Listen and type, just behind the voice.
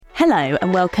Hello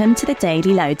and welcome to the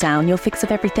Daily Lowdown, your fix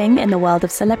of everything in the world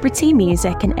of celebrity,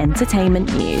 music and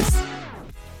entertainment news.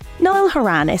 Niall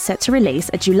Horan is set to release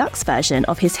a deluxe version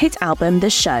of his hit album The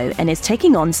Show and is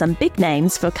taking on some big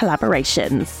names for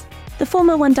collaborations. The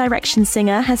former One Direction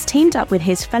singer has teamed up with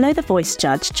his fellow The Voice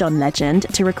judge John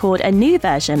Legend to record a new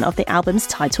version of the album's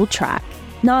title track.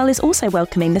 Niall is also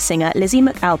welcoming the singer Lizzie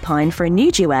McAlpine for a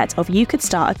new duet of You Could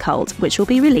Start a Cult, which will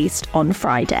be released on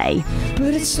Friday.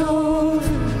 But it's over,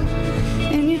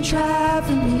 and you're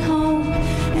driving me home,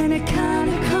 and it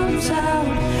kinda comes out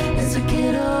as I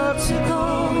get up to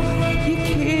go. You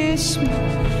kiss me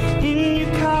in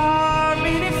your car,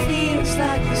 and it feels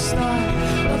like the start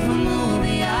of a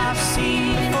movie I've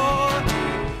seen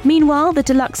before. Meanwhile, the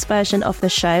deluxe version of The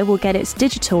Show will get its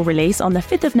digital release on the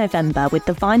 5th of November, with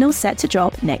the vinyl set to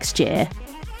drop next year.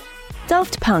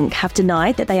 Daft Punk have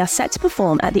denied that they are set to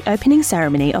perform at the opening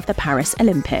ceremony of the Paris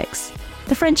Olympics.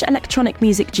 The French electronic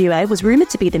music duo was rumoured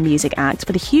to be the music act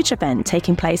for the huge event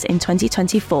taking place in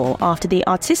 2024 after the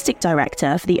artistic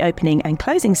director for the opening and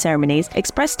closing ceremonies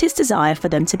expressed his desire for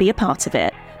them to be a part of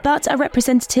it. But a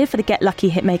representative for the Get Lucky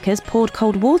hitmakers poured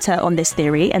cold water on this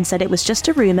theory and said it was just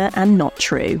a rumour and not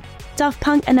true. Daft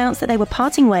Punk announced that they were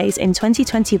parting ways in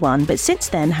 2021, but since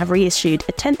then have reissued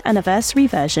a 10th anniversary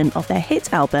version of their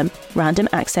hit album, Random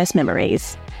Access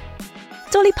Memories.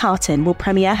 Dolly Parton will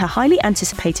premiere her highly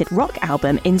anticipated rock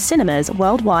album in cinemas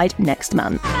worldwide next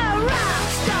month.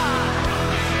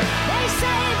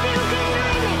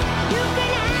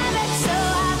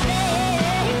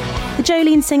 The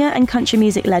Jolene singer and country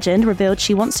music legend revealed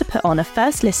she wants to put on a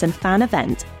first listen fan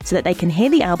event so that they can hear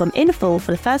the album in full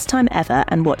for the first time ever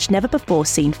and watch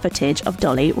never-before-seen footage of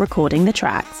Dolly recording the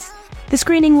tracks. The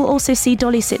screening will also see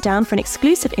Dolly sit down for an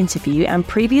exclusive interview, and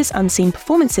previous unseen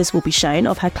performances will be shown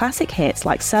of her classic hits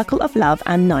like Circle of Love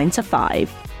and 9 to 5.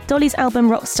 Dolly's album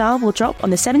Rockstar will drop on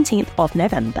the 17th of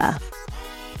November.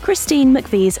 Christine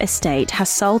McVie's estate has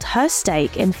sold her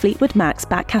stake in Fleetwood Mac's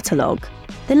back catalogue.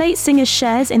 The late singer's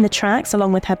shares in the tracks,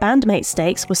 along with her bandmate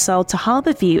stakes, were sold to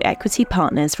Harbourview Equity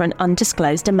Partners for an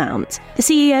undisclosed amount. The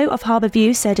CEO of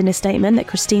Harbourview said in a statement that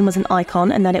Christine was an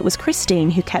icon and that it was Christine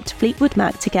who kept Fleetwood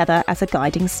Mac together as a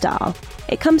guiding star.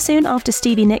 It comes soon after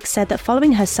Stevie Nicks said that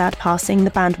following her sad passing, the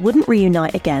band wouldn't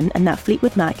reunite again and that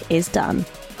Fleetwood Mac is done.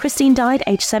 Christine died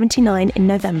aged 79 in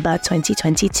November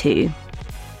 2022.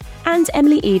 And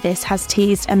Emily Evis has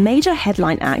teased a major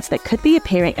headline act that could be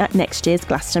appearing at next year's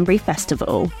Glastonbury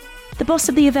Festival. The boss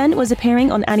of the event was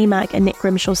appearing on Annie Mac and Nick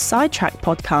Grimshaw's Sidetrack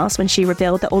podcast when she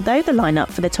revealed that although the lineup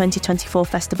for the 2024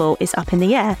 festival is up in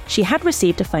the air, she had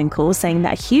received a phone call saying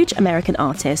that a huge American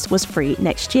artist was free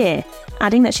next year,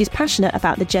 adding that she's passionate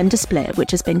about the gender split, which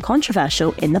has been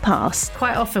controversial in the past.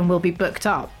 Quite often we'll be booked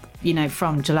up,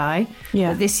 from July.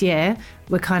 Yeah. But this year,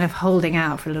 we're kind of holding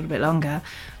out for a little bit longer.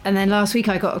 And then last week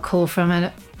I got a call from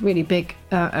a really big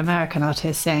American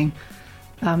artist saying,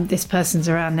 this person's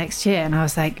around next year. And I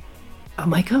was like, oh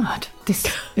my God, this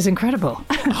is incredible.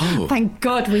 Oh. Thank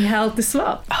God we held the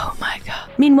slot. Oh my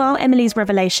God. Meanwhile, Emily's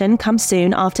revelation comes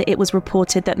soon after it was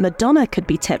reported that Madonna could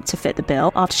be tipped to fit the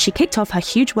bill after she kicked off her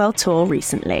huge world tour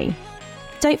recently.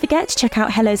 Don't forget to check out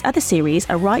Hello's other series,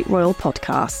 A Right Royal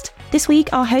Podcast. This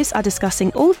week, our hosts are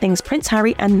discussing all things Prince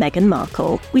Harry and Meghan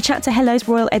Markle. We chat to Hello's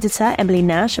royal editor, Emily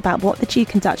Nash, about what the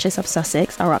Duke and Duchess of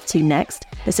Sussex are up to next,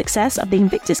 the success of the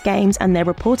Invictus Games and their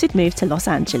reported move to Los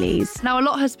Angeles. Now, a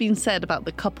lot has been said about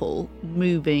the couple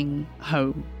moving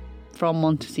home from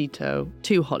Montecito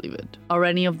to Hollywood. Are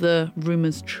any of the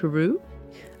rumours true?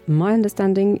 My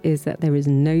understanding is that there is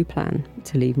no plan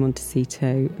to leave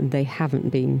Montecito. They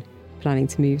haven't been planning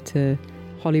to move to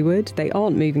Hollywood. They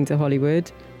aren't moving to Hollywood.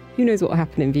 Who knows what will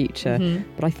happen in future?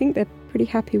 But I think they're pretty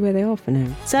happy where they are for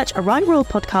now. Search A Right Royal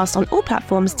Podcast on all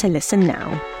platforms to listen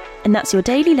now. And that's your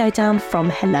daily lowdown from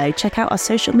Hello. Check out our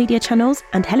social media channels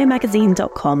and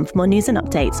hellomagazine.com for more news and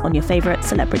updates on your favourite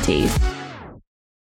celebrities.